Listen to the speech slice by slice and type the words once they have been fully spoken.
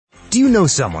Do you know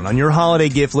someone on your holiday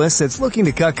gift list that's looking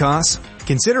to cut costs?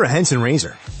 Consider a Henson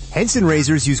razor. Henson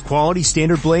razors use quality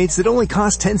standard blades that only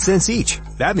cost 10 cents each.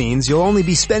 That means you'll only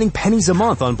be spending pennies a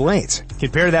month on blades.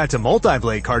 Compare that to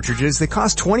multi-blade cartridges that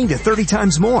cost 20 to 30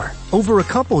 times more. Over a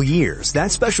couple years,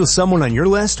 that special someone on your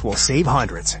list will save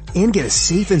hundreds and get a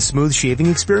safe and smooth shaving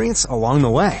experience along the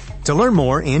way. To learn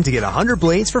more and to get 100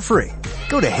 blades for free,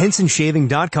 go to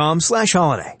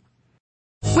hensonshaving.com/holiday.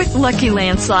 With Lucky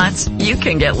Land Slots, you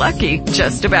can get lucky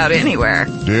just about anywhere.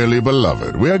 Dearly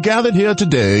beloved, we are gathered here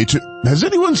today to... Has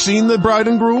anyone seen the bride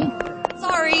and groom?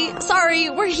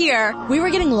 Sorry, we're here. We were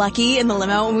getting lucky in the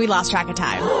limo and we lost track of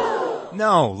time.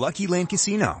 No, Lucky Land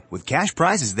Casino, with cash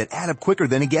prizes that add up quicker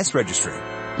than a guest registry.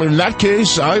 In that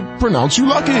case, I pronounce you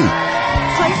lucky.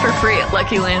 Play for free at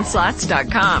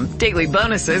LuckyLandSlots.com. Daily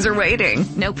bonuses are waiting.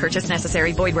 No purchase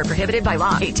necessary. Void where prohibited by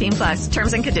law. 18+.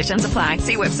 Terms and conditions apply.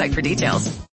 See website for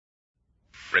details.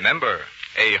 Remember,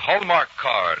 a Hallmark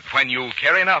card when you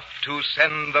care enough to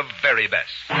send the very best.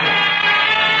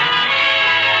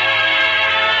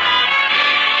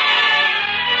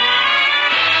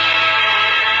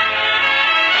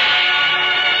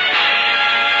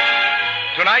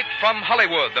 Tonight, from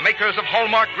Hollywood, the makers of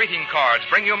Hallmark greeting cards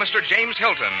bring you Mr. James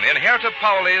Hilton in Herr to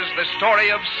Pauley's The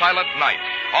Story of Silent Night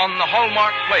on the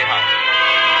Hallmark Playhouse.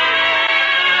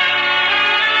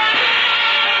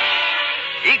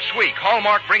 Each week,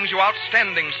 Hallmark brings you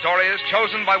outstanding stories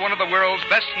chosen by one of the world's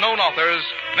best-known authors,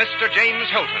 Mr. James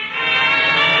Hilton.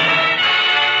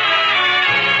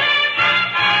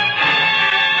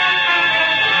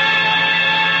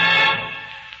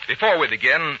 Before we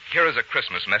begin, here is a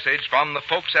Christmas message from the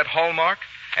folks at Hallmark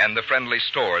and the friendly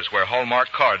stores where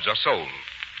Hallmark cards are sold.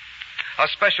 A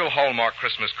special Hallmark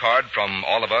Christmas card from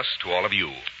all of us to all of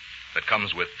you that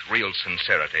comes with real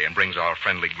sincerity and brings our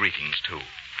friendly greetings, too.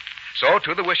 So,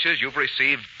 to the wishes you've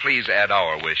received, please add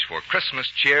our wish for Christmas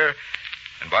cheer.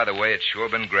 And by the way, it's sure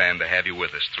been grand to have you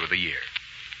with us through the year.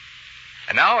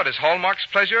 And now it is Hallmark's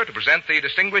pleasure to present the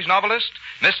distinguished novelist,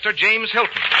 Mr. James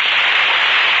Hilton.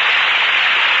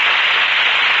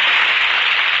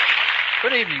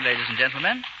 Good evening, ladies and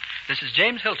gentlemen. This is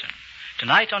James Hilton.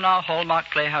 Tonight on our Hallmark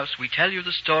Playhouse, we tell you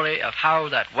the story of how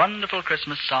that wonderful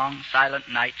Christmas song, Silent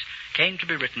Night, came to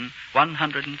be written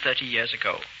 130 years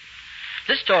ago.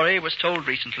 This story was told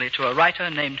recently to a writer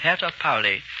named Herr to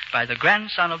Pauley by the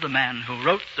grandson of the man who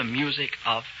wrote the music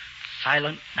of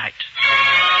Silent Night.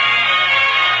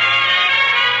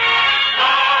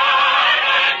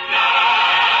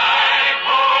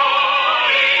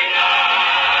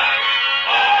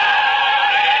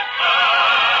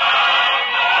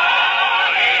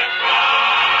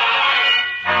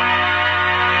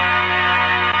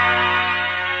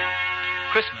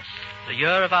 Christmas, the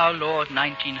year of our Lord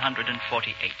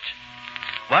 1948.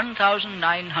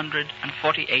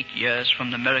 1,948 years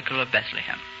from the miracle of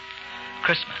Bethlehem.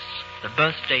 Christmas, the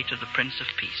birth date of the Prince of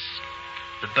Peace.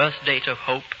 The birth date of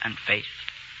hope and faith.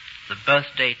 The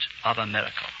birth date of a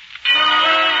miracle.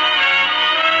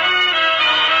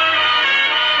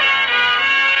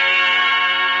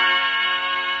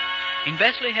 In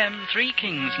Bethlehem, 3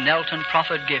 kings knelt and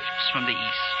proffered gifts from the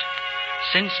east.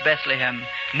 Since Bethlehem,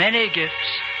 many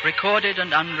gifts, recorded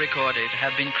and unrecorded,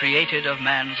 have been created of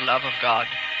man's love of God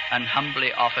and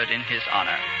humbly offered in his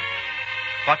honor.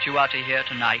 What you are to hear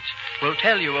tonight will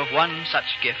tell you of one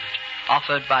such gift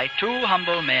offered by 2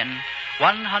 humble men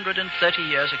 130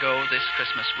 years ago this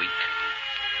Christmas week.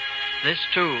 This,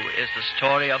 too, is the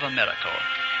story of a miracle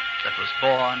that was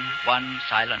born one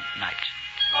silent night.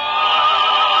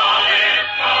 All is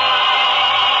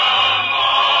calm,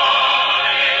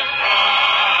 all is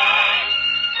bright,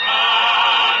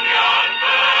 from yon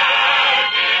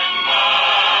virgin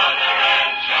mother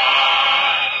and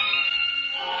child.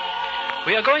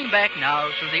 We are going back now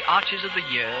through the arches of the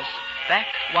years, back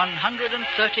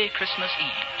 130 Christmas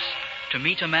Eves, to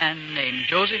meet a man named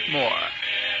Joseph Moore,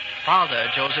 Father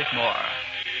Joseph Moore.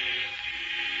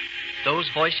 Those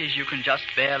voices you can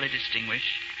just barely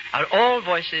distinguish are all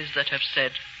voices that have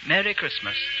said Merry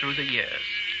Christmas through the years.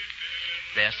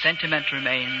 Their sentiment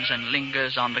remains and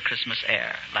lingers on the Christmas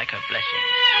air like a blessing.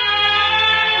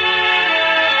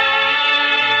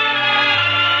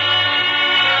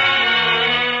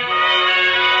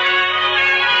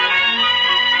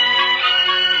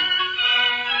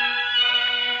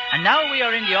 And now we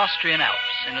are in the Austrian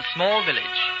Alps, in a small village.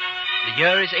 The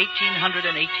year is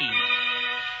 1818.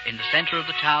 In the center of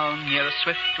the town, near a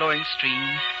swift-flowing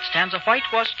stream, stands a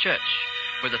whitewashed church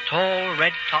with a tall,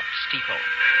 red-topped steeple.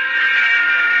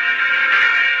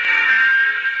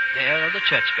 There are the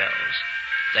church bells.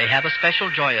 They have a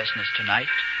special joyousness tonight,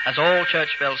 as all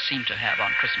church bells seem to have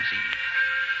on Christmas Eve.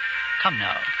 Come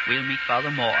now, we'll meet Father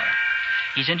Moore.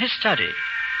 He's in his study,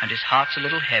 and his heart's a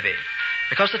little heavy,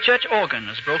 because the church organ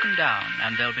has broken down,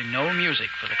 and there'll be no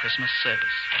music for the Christmas service.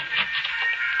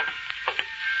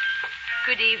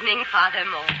 Good evening, Father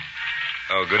Moore.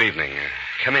 Oh, good evening.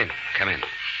 Come in.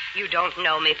 You don't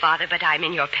know me, Father, but I'm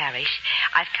in your parish.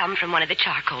 I've come from one of the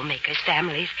charcoal makers'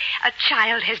 families. A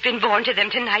child has been born to them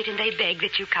tonight, and they beg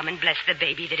that you come and bless the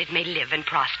baby that it may live and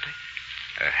prosper.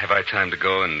 Have I time to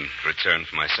go and return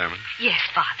for my sermon? Yes,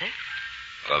 Father.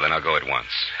 Well, then I'll go at once.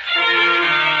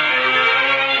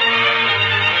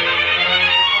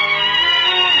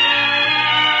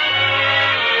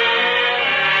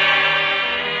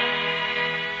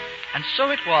 And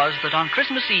so it was that on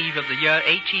Christmas Eve of the year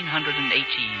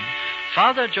 1818,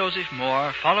 Father Joseph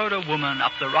Moore followed a woman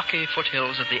up the rocky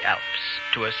foothills of the Alps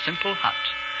to a simple hut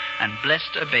and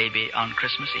blessed a baby on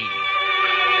Christmas Eve.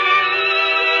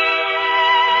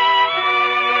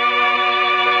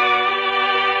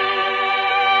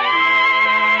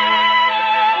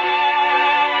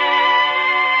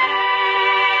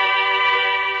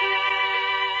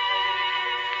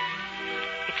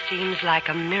 Seems like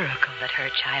a miracle that her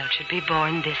child should be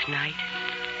born this night.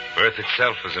 Birth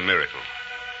itself was a miracle.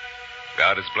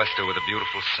 God has blessed her with a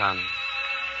beautiful son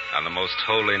on the most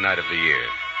holy night of the year.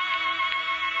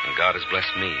 And God has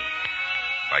blessed me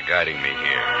by guiding me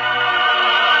here.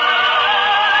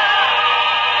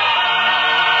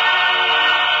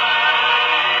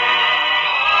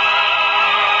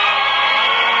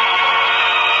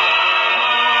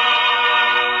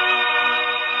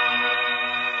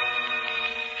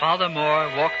 Father Moore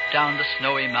walked down the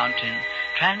snowy mountain,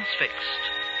 transfixed,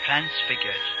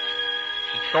 transfigured.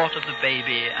 He thought of the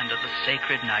baby and of the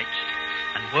sacred night,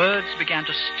 and words began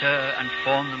to stir and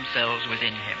form themselves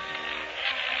within him.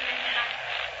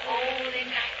 Holy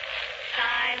night,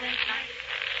 silent night,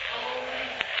 holy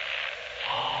night.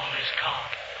 All is calm,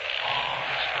 all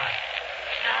is bright.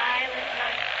 Silent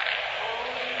night,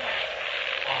 holy night.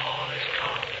 All is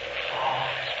calm, all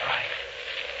is bright.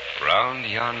 Round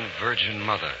yon virgin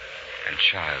mother and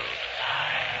child.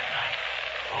 Silent night,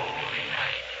 holy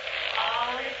night.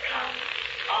 All is calm,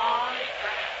 all is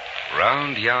bright.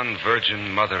 Round yon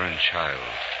virgin mother and child.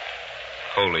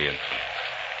 Holy infant,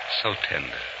 so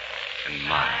tender and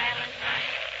mild. Silent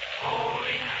night,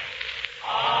 holy night.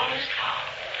 All is calm,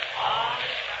 all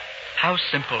is bright. How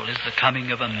simple is the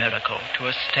coming of a miracle to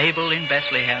a stable in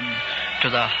Bethlehem, to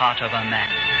the heart of a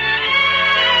man.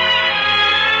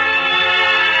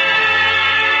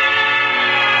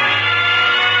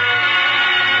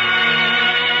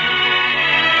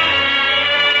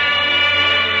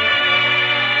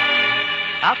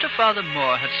 After Father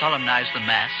Moore had solemnized the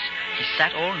Mass, he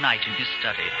sat all night in his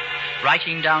study,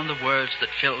 writing down the words that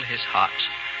filled his heart.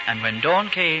 And when dawn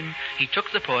came, he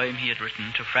took the poem he had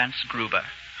written to Franz Gruber.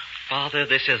 Father,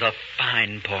 this is a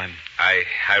fine poem. I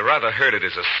rather heard it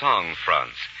as a song,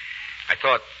 Franz. I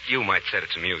thought you might set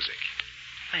it to music.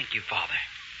 Thank you, Father.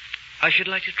 I should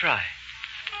like to try.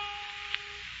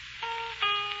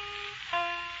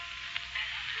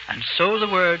 And so the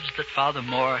words that Father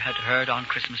Moore had heard on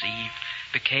Christmas Eve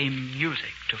became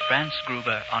music to Franz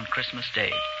Gruber on Christmas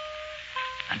Day.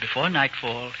 And before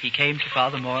nightfall, he came to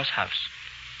Father Moore's house.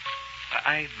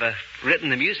 I've written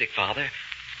the music, Father.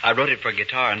 I wrote it for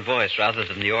guitar and voice rather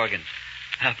than the organ.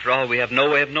 After all, we have no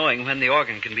way of knowing when the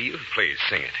organ can be used. Please,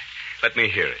 sing it. Let me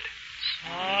hear it.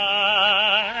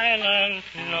 Silent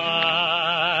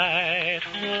night,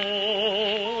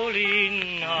 holy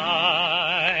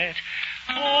night,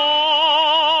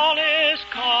 all is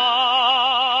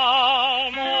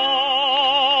calm,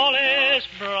 all is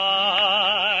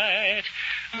bright,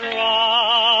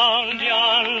 round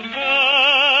yon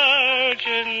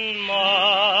virgin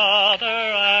mother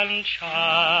and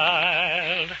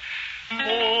child,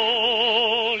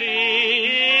 holy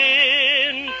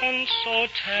infant, so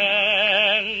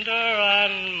tender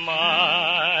and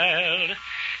mild,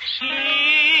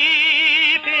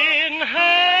 sleep in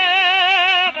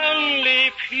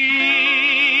heavenly peace,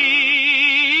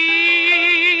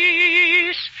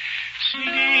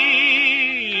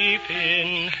 sleep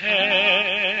in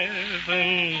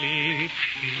heavenly peace.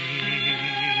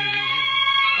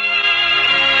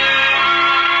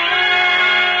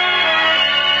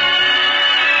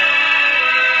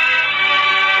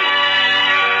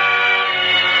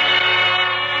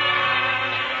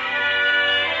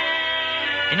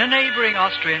 In a neighboring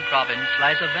Austrian province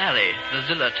lies a valley, the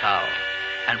Zillertal,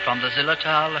 And from the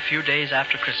Zillertal, a few days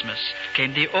after Christmas,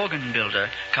 came the organ builder,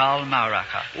 Karl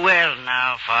Mauracher. Well,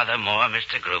 now, Father Moore,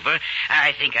 Mr. Gruber,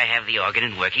 I think I have the organ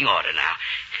in working order now.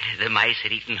 The mice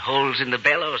had eaten holes in the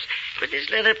bellows, but this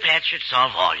leather patch should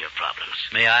solve all your problems.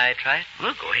 May I try it?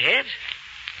 Well, go ahead.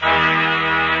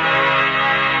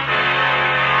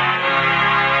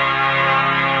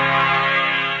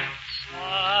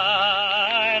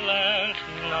 Silent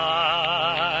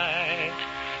night,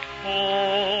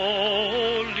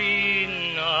 holy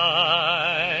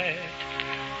night,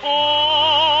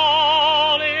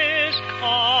 all is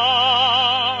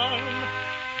calm,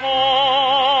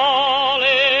 all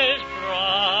is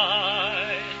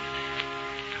bright.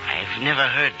 I've never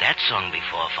heard that song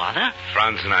before, Father.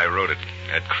 Franz and I wrote it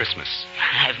at Christmas.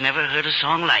 I've never heard a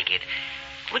song like it.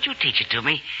 Would you teach it to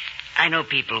me? I know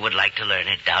people would like to learn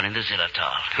it down in the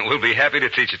Zillertal. We'll be happy to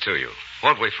teach it to you.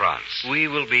 Won't we, Franz? We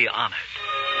will be honored.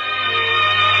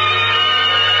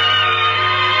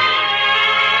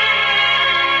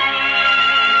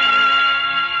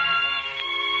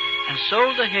 And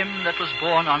so the hymn that was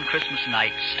born on Christmas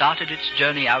night started its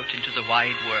journey out into the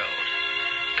wide world.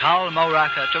 Karl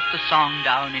Mauracher took the song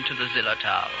down into the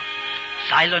Zillertal.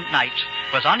 Silent Night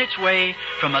was on its way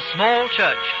from a small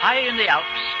church high in the Alps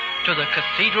to the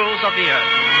cathedrals of the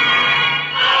earth.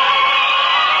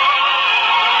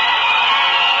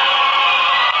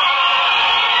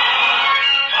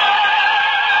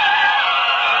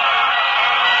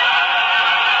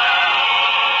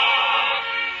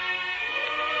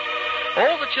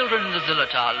 All the children in the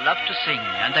Zillertal loved to sing,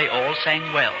 and they all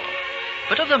sang well.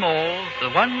 But of them all, the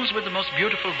ones with the most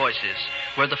beautiful voices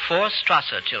were the 4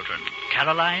 Strasser children,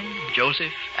 Caroline,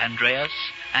 Joseph, Andreas,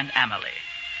 and Amalie.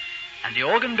 And the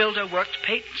organ builder worked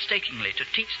painstakingly to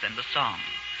teach them the song.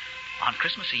 On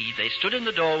Christmas Eve, they stood in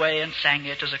the doorway and sang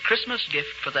it as a Christmas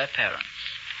gift for their parents.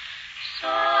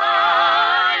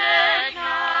 Silent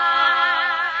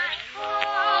night,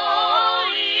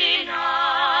 holy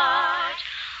night,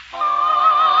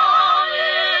 all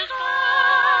is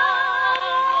calm,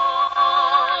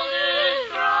 all is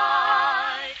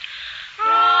bright.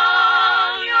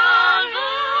 From yon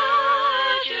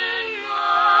virgin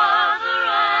mother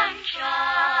and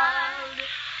child,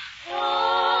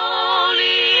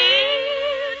 holy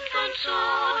infant, so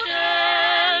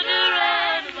tender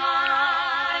and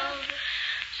mild,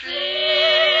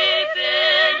 sleep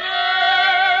in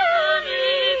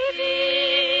heavenly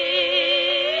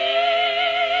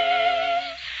peace.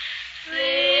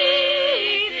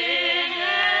 Sleep in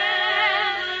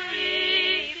heavenly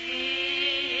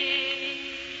peace.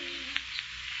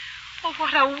 Oh,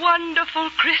 what a wonderful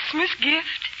Christmas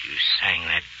gift. You sang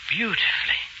that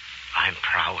beautifully. I'm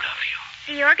proud of you.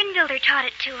 The organ builder taught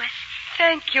it to us.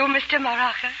 Thank you, Mr.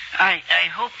 Mauracher. I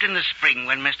hoped in the spring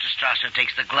when Mr. Strasser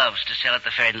takes the gloves to sell at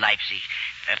the fair in Leipzig,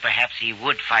 perhaps he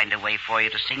would find a way for you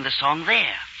to sing the song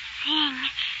there. Sing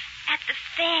at the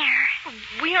fair.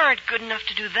 We aren't good enough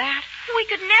to do that. We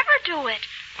could never do it.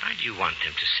 Why do you want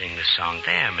him to sing the song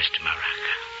there, Mr.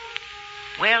 Mauracher?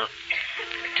 Well,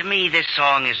 to me, this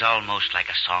song is almost like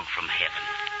a song from heaven.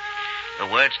 The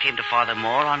words came to Father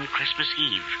Moore on Christmas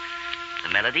Eve. The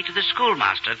melody to the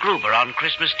schoolmaster, Gruber, on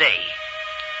Christmas Day.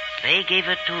 They gave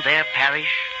it to their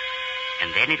parish,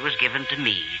 and then it was given to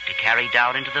me to carry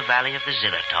down into the valley of the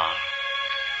Zillertal.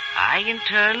 I, in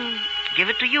turn, give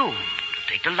it to you to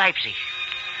take to Leipzig.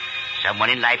 Someone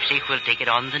in Leipzig will take it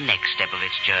on the next step of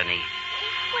its journey.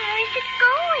 Where is it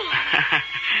going?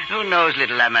 Who knows,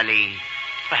 little Amalie?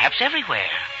 Perhaps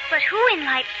everywhere. But who in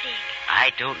Leipzig?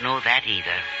 I don't know that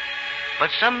either.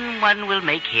 But someone will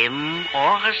make him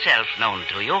or herself known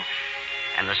to you,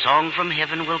 and the song from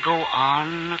heaven will go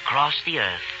on across the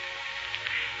earth.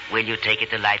 Will you take it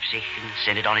to Leipzig and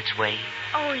send it on its way?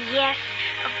 Oh, yes.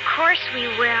 Of course we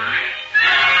will.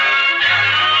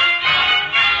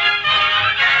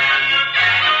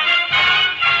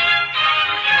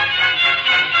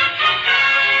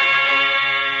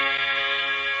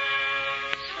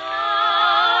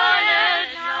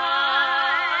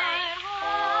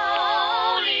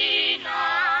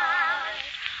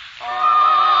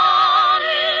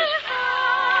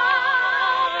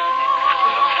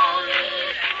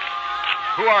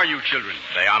 Who are you children?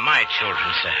 They are my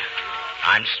children, sir.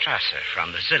 I'm Strasser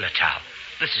from the Zillertal.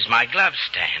 This is my glove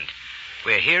stand.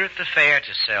 We're here at the fair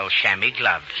to sell chamois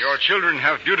gloves. Your children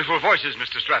have beautiful voices,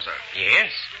 Mr. Strasser.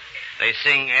 Yes. They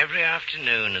sing every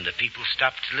afternoon, and the people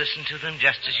stop to listen to them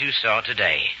just as you saw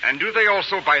today. And do they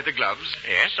also buy the gloves?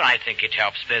 Yes, I think it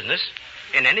helps business.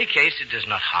 In any case, it does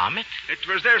not harm it. It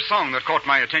was their song that caught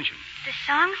my attention. The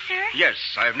song, sir? Yes,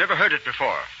 I have never heard it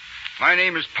before. My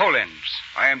name is Polenz.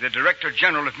 I am the Director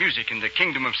General of Music in the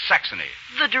Kingdom of Saxony.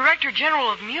 The Director General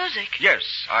of Music? Yes,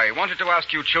 I wanted to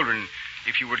ask you children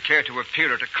if you would care to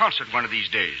appear at a concert one of these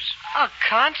days. A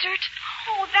concert?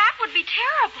 Oh, that would be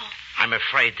terrible. I'm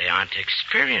afraid they aren't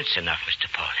experienced enough, Mr.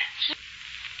 Pollins.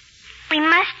 We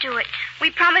must do it. We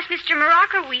promised Mr.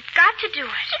 Maraca we've got to do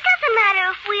it. It doesn't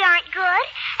matter if we aren't good,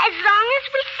 as long as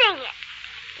we sing it.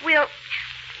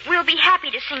 We'll be happy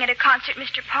to sing at a concert,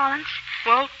 Mr. Pollins.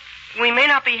 Well, we may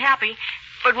not be happy,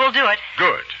 but we'll do it.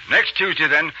 Good. Next Tuesday,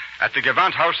 then, at the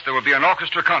Gewandhaus, there will be an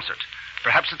orchestra concert.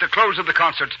 Perhaps at the close of the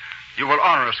concert, you will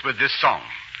honor us with this song.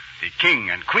 The King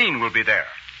and Queen will be there.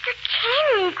 The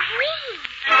King and Queen.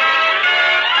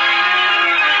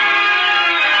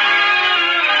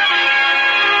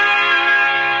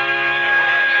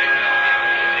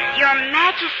 Your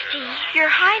Majesty. Your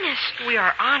Highness, we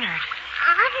are honored.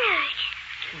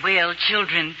 Honored. Well,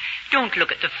 children, don't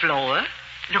look at the floor.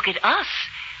 Look at us.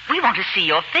 We want to see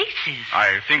your faces.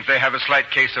 I think they have a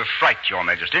slight case of fright, Your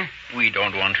Majesty. We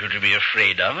don't want you to be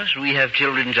afraid of us. We have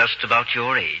children just about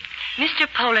your age. Mr.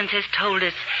 Pollins has told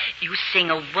us you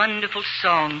sing a wonderful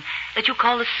song that you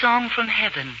call the Song from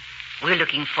Heaven. We're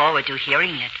looking forward to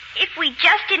hearing it. If we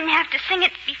just didn't have to sing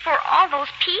it before all those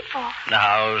people.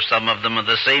 Now, some of them are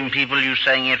the same people you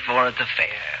sang it for at the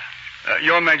fair.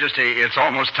 Your Majesty, it's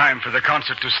almost time for the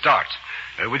concert to start.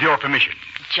 With your permission.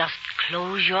 Just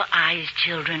close your eyes,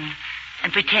 children,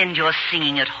 and pretend you're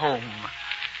singing at home.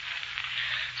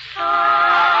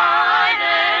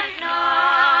 Silent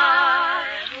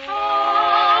night,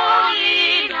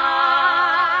 holy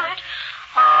night,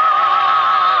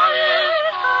 all is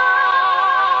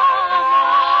calm,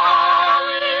 all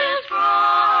is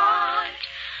bright.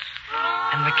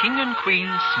 And the king and queen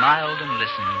smiled and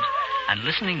listened, and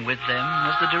listening with them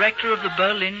was the director of the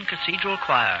Berlin Cathedral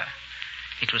Choir.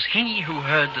 It was he who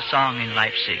heard the song in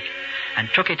Leipzig and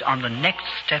took it on the next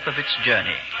step of its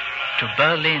journey to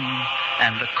Berlin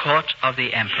and the court of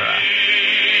the emperor.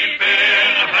 Sleep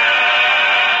in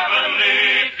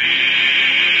heavenly peace.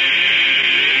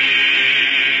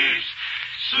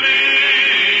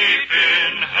 Sleep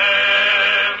in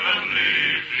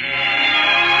heavenly peace.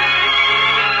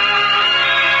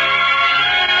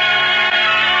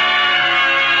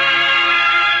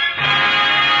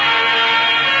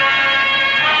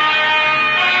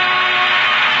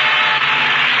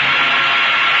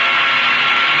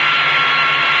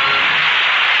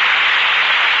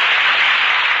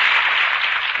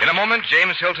 In a moment,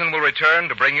 James Hilton will return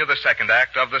to bring you the second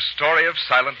act of The Story of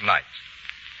Silent Night.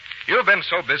 You've been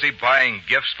so busy buying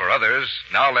gifts for others,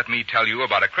 now let me tell you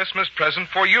about a Christmas present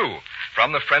for you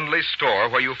from the friendly store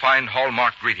where you find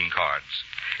Hallmark greeting cards.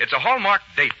 It's a Hallmark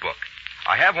date book.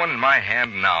 I have one in my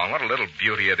hand now, and what a little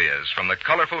beauty it is, from the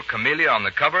colorful camellia on the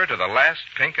cover to the last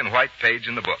pink and white page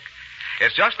in the book.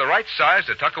 It's just the right size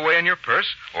to tuck away in your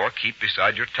purse or keep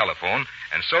beside your telephone,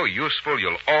 and so useful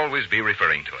you'll always be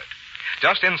referring to it.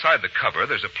 Just inside the cover,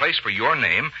 there's a place for your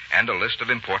name and a list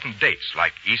of important dates,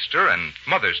 like Easter and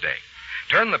Mother's Day.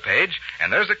 Turn the page,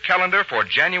 and there's a calendar for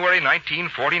January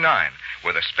 1949,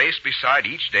 with a space beside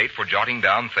each date for jotting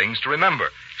down things to remember,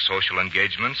 social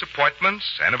engagements, appointments,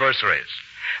 anniversaries.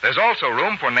 There's also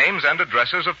room for names and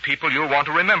addresses of people you'll want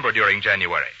to remember during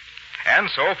January. And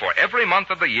so for every month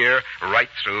of the year, right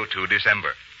through to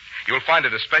December. You'll find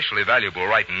it especially valuable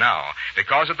right now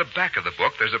because at the back of the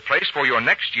book there's a place for your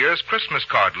next year's Christmas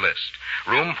card list,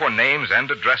 room for names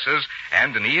and addresses,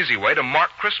 and an easy way to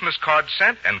mark Christmas cards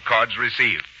sent and cards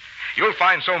received. You'll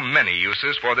find so many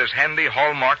uses for this handy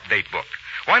Hallmark date book.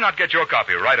 Why not get your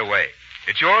copy right away?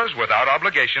 It's yours without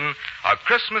obligation, a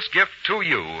Christmas gift to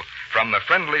you from the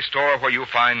friendly store where you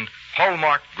find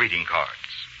Hallmark greeting cards.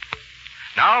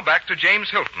 Now back to James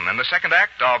Hilton and the second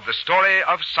act of The Story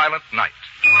of Silent Night.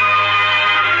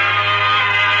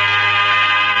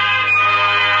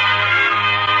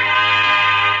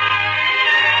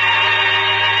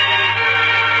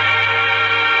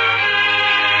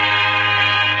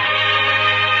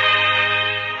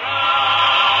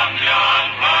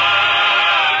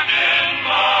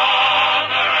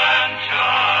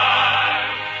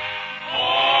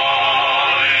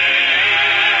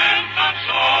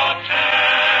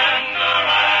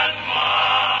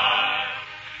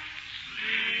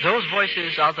 Those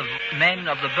voices are the men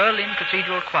of the Berlin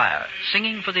Cathedral Choir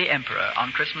singing for the Emperor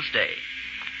on Christmas Day.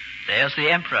 There's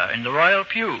the Emperor in the royal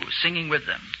pew singing with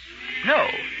them. No,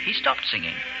 he stopped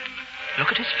singing.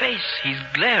 Look at his face. He's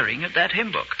glaring at that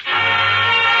hymn book.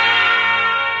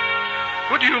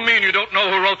 What do you mean you don't know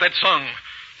who wrote that song?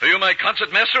 Are you my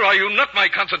concertmaster or are you not my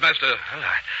concertmaster? Well,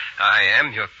 I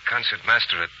am your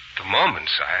concertmaster at the moment,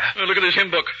 sire. Look at this hymn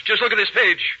book. Just look at this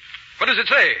page. What does it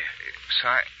say?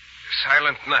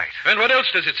 Silent Night. And what else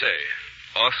does it say?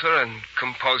 Author and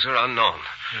composer unknown.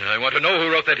 I want to know who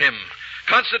wrote that hymn.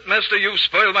 Concertmaster, you've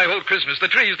spoiled my whole Christmas. The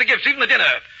trees, the gifts, even the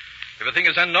dinner. If a thing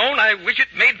is unknown, I wish it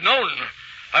made known.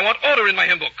 I want order in my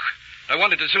hymn book. I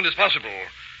want it as soon as possible.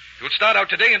 You'll start out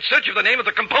today in search of the name of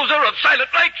the composer of Silent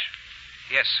Night.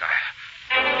 Yes, sire.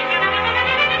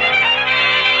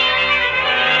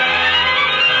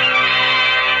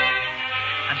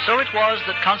 And so it was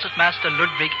that Concertmaster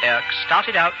Ludwig Erck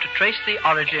started out to trace the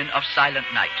origin of Silent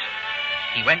Night.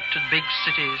 He went to big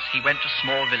cities, he went to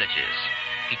small villages.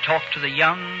 He talked to the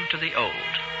young, to the old.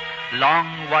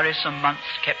 Long, worrisome months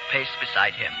kept pace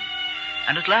beside him.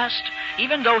 And at last,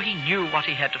 even though he knew what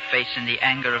he had to face in the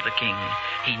anger of the king,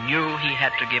 he knew he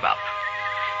had to give up.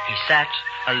 He sat,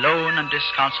 alone and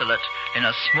disconsolate, in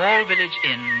a small village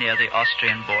inn near the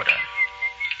Austrian border.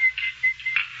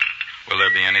 Will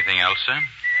there be anything else, sir?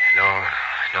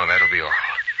 No, that'll be all.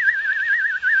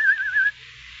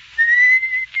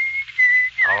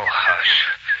 Oh, hush.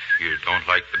 You don't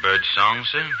like the bird's song,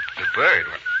 sir? The bird?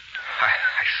 I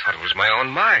thought it was my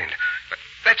own mind. But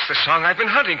that's the song I've been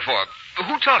hunting for.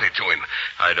 Who taught it to him?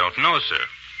 I don't know, sir.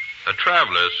 A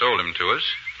traveler sold him to us.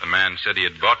 The man said he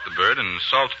had bought the bird in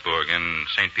Salzburg in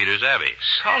St. Peter's Abbey.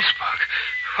 Salzburg?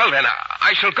 Well, then,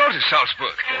 I shall go to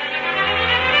Salzburg.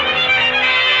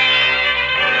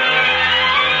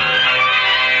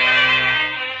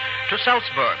 To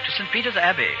Salzburg, to St. Peter's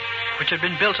Abbey, which had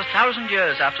been built 1,000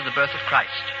 years after the birth of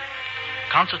Christ.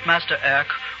 Concertmaster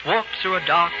Erck walked through a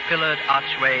dark pillared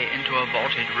archway into a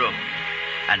vaulted room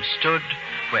and stood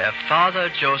where Father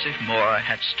Joseph Moore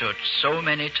had stood so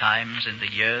many times in the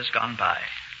years gone by.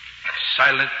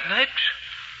 Silent Night?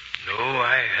 No,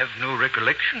 I have no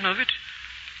recollection of it.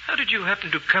 How did you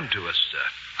happen to come to us, sir?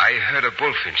 I heard a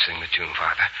bullfinch sing the tune,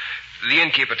 Father. The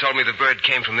innkeeper told me the bird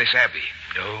came from this abbey.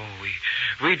 No,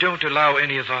 we don't allow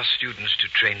any of our students to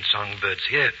train songbirds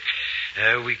here.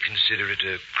 We consider it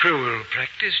a cruel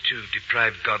practice to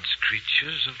deprive God's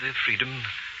creatures of their freedom.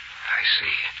 I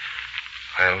see.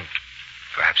 Well,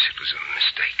 perhaps it was a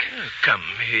mistake. Come,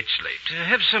 it's late.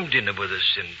 Have some dinner with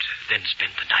us and then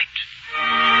spend the night.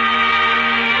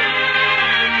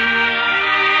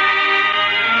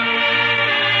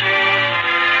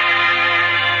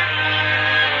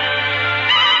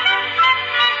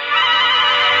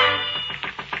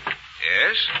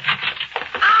 Yes?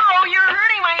 Ow, you're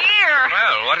hurting my ear.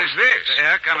 Well, what is this?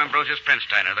 Erck, I'm Ambrosius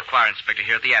Prensteiner, the choir inspector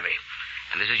here at the Abbey.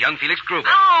 And this is young Felix Gruber.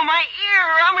 Oh, my ear.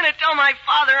 I'm going to tell my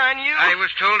father on you. I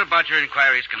was told about your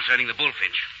inquiries concerning the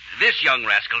bullfinch. This young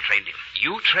rascal trained him.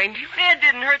 You trained him? It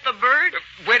didn't hurt the bird.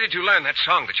 Where did you learn that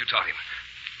song that you taught him?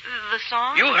 The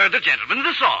song? You heard the gentleman,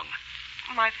 the song.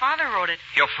 My father wrote it.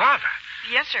 Your father?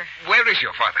 Yes, sir. Where is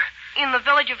your father? In the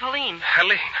village of Helene.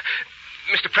 Helene.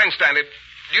 Mr. Prensteiner,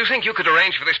 do you think you could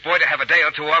arrange for this boy to have a day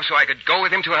or two off so I could go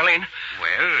with him to Helene?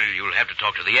 Well, you'll have to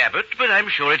talk to the abbot, but I'm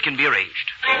sure it can be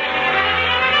arranged.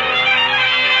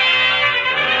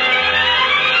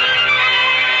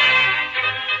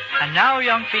 And now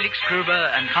young Felix Gruber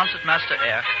and Concertmaster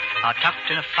Erck are tucked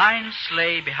in a fine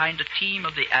sleigh behind a team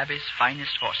of the Abbey's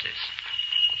finest horses.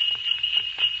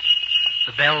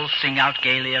 The bells sing out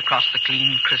gaily across the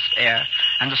clean, crisp air,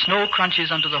 and the snow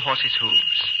crunches under the horses'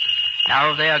 hooves.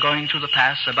 Now they are going through the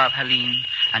pass above Helene,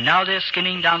 and now they're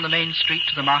skimming down the main street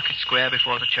to the market square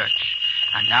before the church,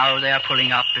 and now they are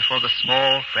pulling up before the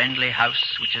small, friendly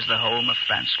house which is the home of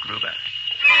Franz Gruber.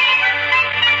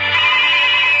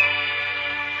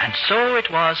 And so it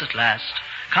was at last.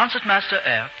 Concertmaster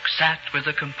Erck sat with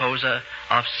the composer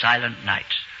of Silent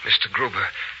Night. Mr. Gruber,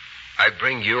 I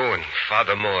bring you and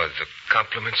Father Moore the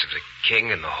compliments of the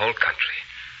king and the whole country.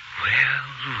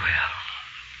 Well.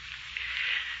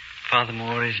 Father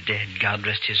Moore is dead, God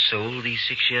rest his soul, these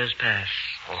 6 years past.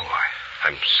 Oh,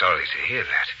 I'm sorry to hear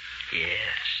that.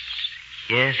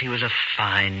 Yes, he was a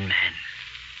fine man.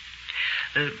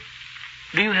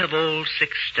 Do you have all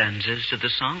 6 stanzas of the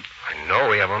song? No,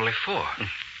 we have only 4.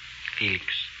 Felix,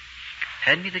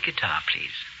 hand me the guitar,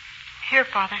 please. Here,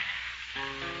 Father.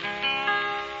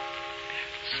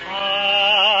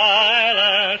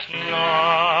 Silent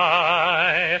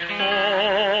night,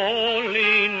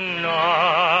 holy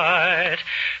night,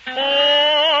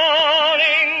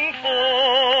 pouring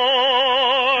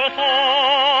forth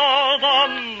all the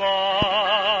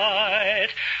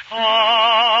might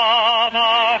of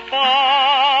our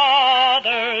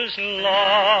Father's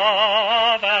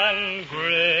love and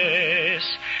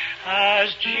grace,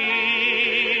 as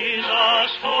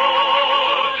Jesus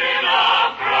spoke in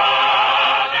our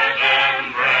brother's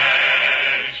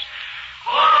embrace.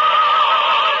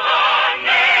 All the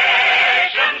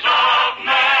nations of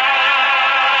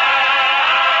man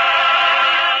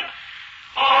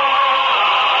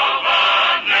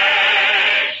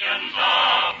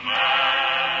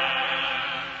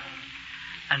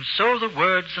And so the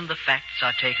words and the facts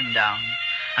are taken down,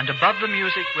 and above the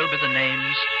music will be the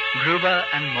names Gruber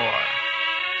and Moore.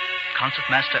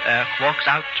 Concertmaster Erck walks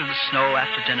out through the snow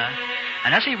after dinner,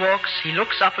 and as he walks, he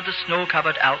looks up at the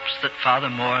snow-covered Alps that Father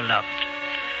Moore loved.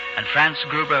 And Franz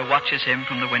Gruber watches him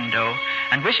from the window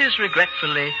and wishes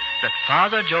regretfully that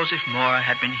Father Joseph Moore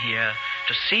had been here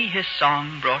to see his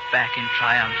song brought back in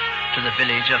triumph to the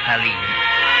village of Halle.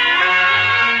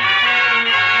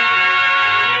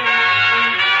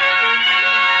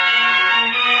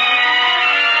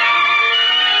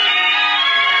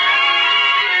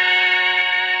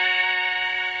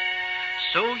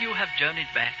 So you have journeyed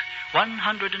back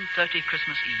 130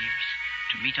 Christmas Eves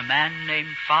to meet a man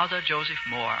named Father Joseph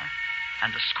Moore,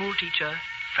 and the schoolteacher,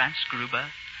 Franz Gruber,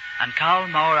 and Karl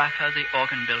Mauracher, the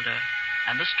organ builder,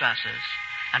 and the Strassers,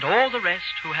 and all the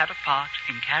rest who had a part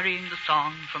in carrying the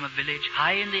song from a village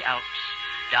high in the Alps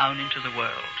down into the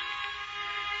world.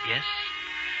 Yes,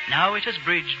 now it has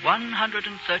bridged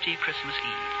 130 Christmas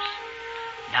Eves.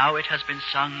 Now it has been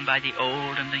sung by the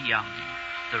old and the young,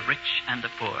 the rich and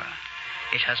the poor.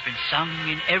 It has been sung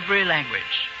in every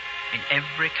language, in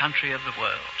every country of the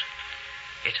world.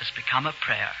 It has become a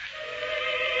prayer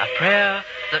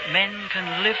that men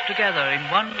can live together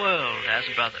in one world as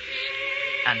brothers,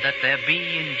 and that there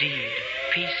be indeed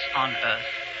peace on earth,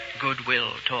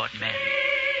 goodwill toward men.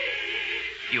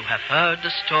 You have heard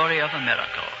the story of a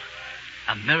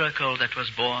miracle that was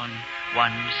born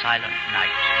one silent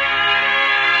night.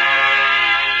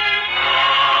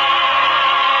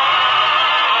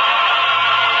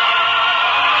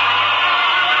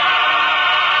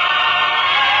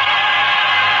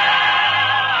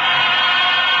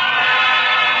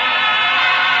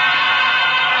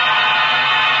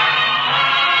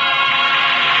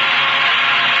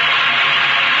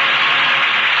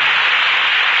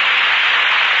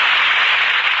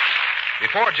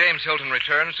 Before James Hilton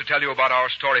returns to tell you about our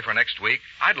story for next week,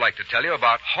 I'd like to tell you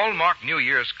about Hallmark New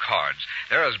Year's cards.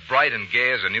 They're as bright and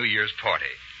gay as a New Year's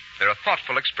party. They're a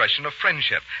thoughtful expression of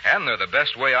friendship, and they're the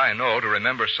best way I know to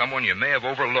remember someone you may have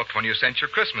overlooked when you sent your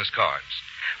Christmas cards.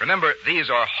 Remember, these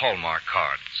are Hallmark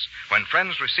cards. When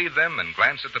friends receive them and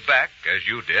glance at the back, as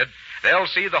you did, they'll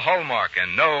see the hallmark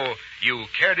and know you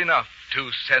cared enough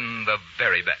to send the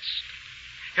very best.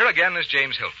 Here again is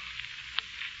James Hilton.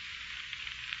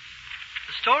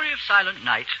 The story of Silent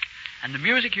Night and the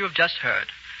music you have just heard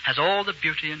has all the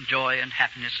beauty and joy and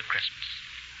happiness of Christmas.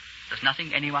 There's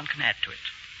nothing anyone can add to it.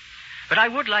 But I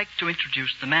would like to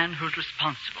introduce the man who's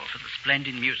responsible for the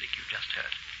splendid music you've just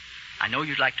heard. I know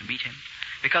you'd like to meet him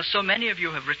because so many of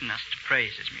you have written us to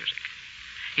praise his music.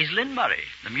 He's Lynn Murray,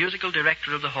 the musical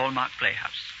director of the Hallmark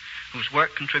Playhouse, whose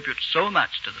work contributes so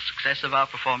much to the success of our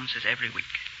performances every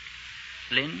week.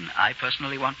 Lynn, I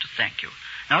personally want to thank you,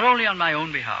 not only on my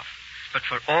own behalf, but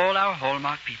for all our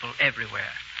Hallmark people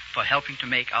everywhere for helping to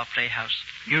make our Playhouse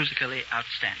musically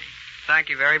outstanding. Thank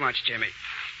you very much, Jimmy.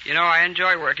 You know, I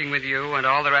enjoy working with you and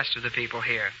all the rest of the people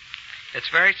here. It's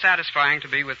very satisfying to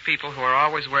be with people who are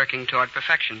always working toward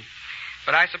perfection.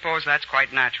 But I suppose that's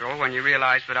quite natural when you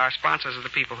realize that our sponsors are the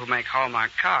people who make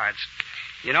Hallmark cards.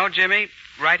 You know, Jimmy,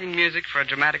 writing music for a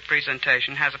dramatic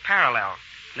presentation has a parallel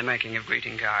in the making of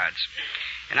greeting cards.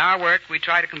 In our work, we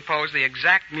try to compose the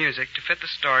exact music to fit the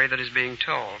story that is being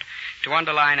told, to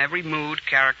underline every mood,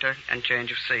 character, and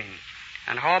change of scene.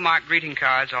 And Hallmark greeting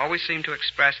cards always seem to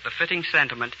express the fitting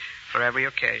sentiment for every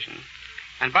occasion.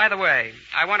 And by the way,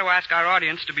 I want to ask our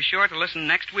audience to be sure to listen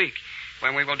next week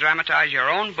when we will dramatize your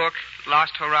own book,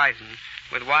 Lost Horizon,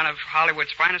 with one of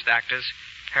Hollywood's finest actors,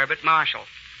 Herbert Marshall.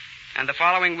 And the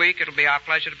following week, it'll be our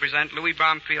pleasure to present Louis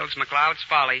Bromfield's MacLeod's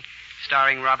Folly,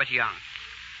 starring Robert Young.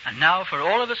 And now, for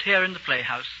all of us here in the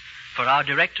Playhouse, for our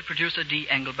director-producer, Dee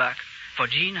Engelbach, for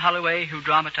Jean Holloway, who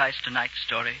dramatized tonight's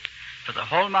story, for the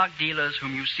Hallmark dealers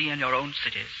whom you see in your own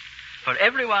cities, for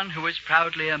everyone who is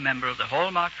proudly a member of the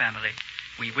Hallmark family,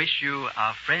 we wish you,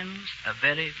 our friends, a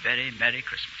very, very Merry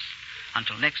Christmas.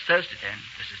 Until next Thursday, then,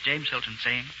 this is James Hilton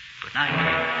saying good night.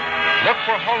 Look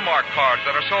for Hallmark cards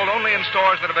that are sold only in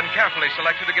stores that have been carefully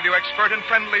selected to give you expert and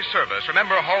friendly service.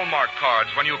 Remember Hallmark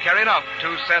cards when you care enough to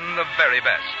send the very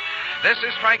best. This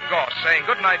is Frank Goss saying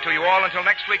good night to you all until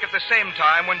next week at the same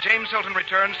time when James Hilton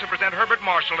returns to present Herbert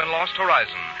Marshall in Lost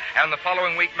Horizon, and the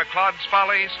following week MacLeod's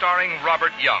Folly starring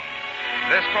Robert Young.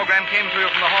 This program came to you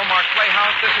from the Hallmark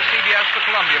Playhouse. This is CBS, the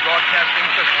Columbia Broadcasting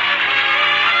System.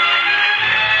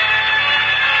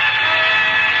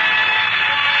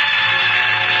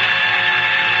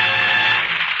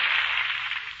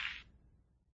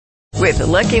 With the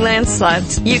Lucky Land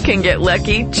Slots, you can get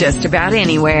lucky just about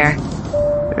anywhere.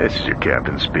 This is your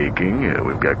captain speaking.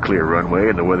 We've got clear runway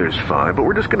and the weather's fine, but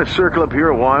we're just going to circle up here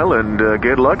a while and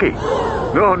get lucky.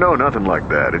 No, nothing like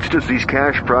that. It's just these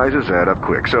cash prizes add up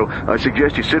quick. So I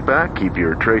suggest you sit back, keep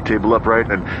your tray table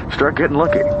upright, and start getting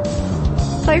lucky.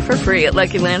 Play for free at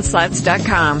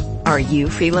LuckyLandSlots.com. Are you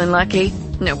feeling lucky?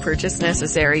 No purchase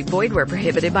necessary. Void where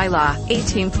prohibited by law.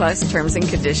 18+ terms and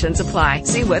conditions apply.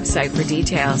 See website for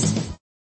details.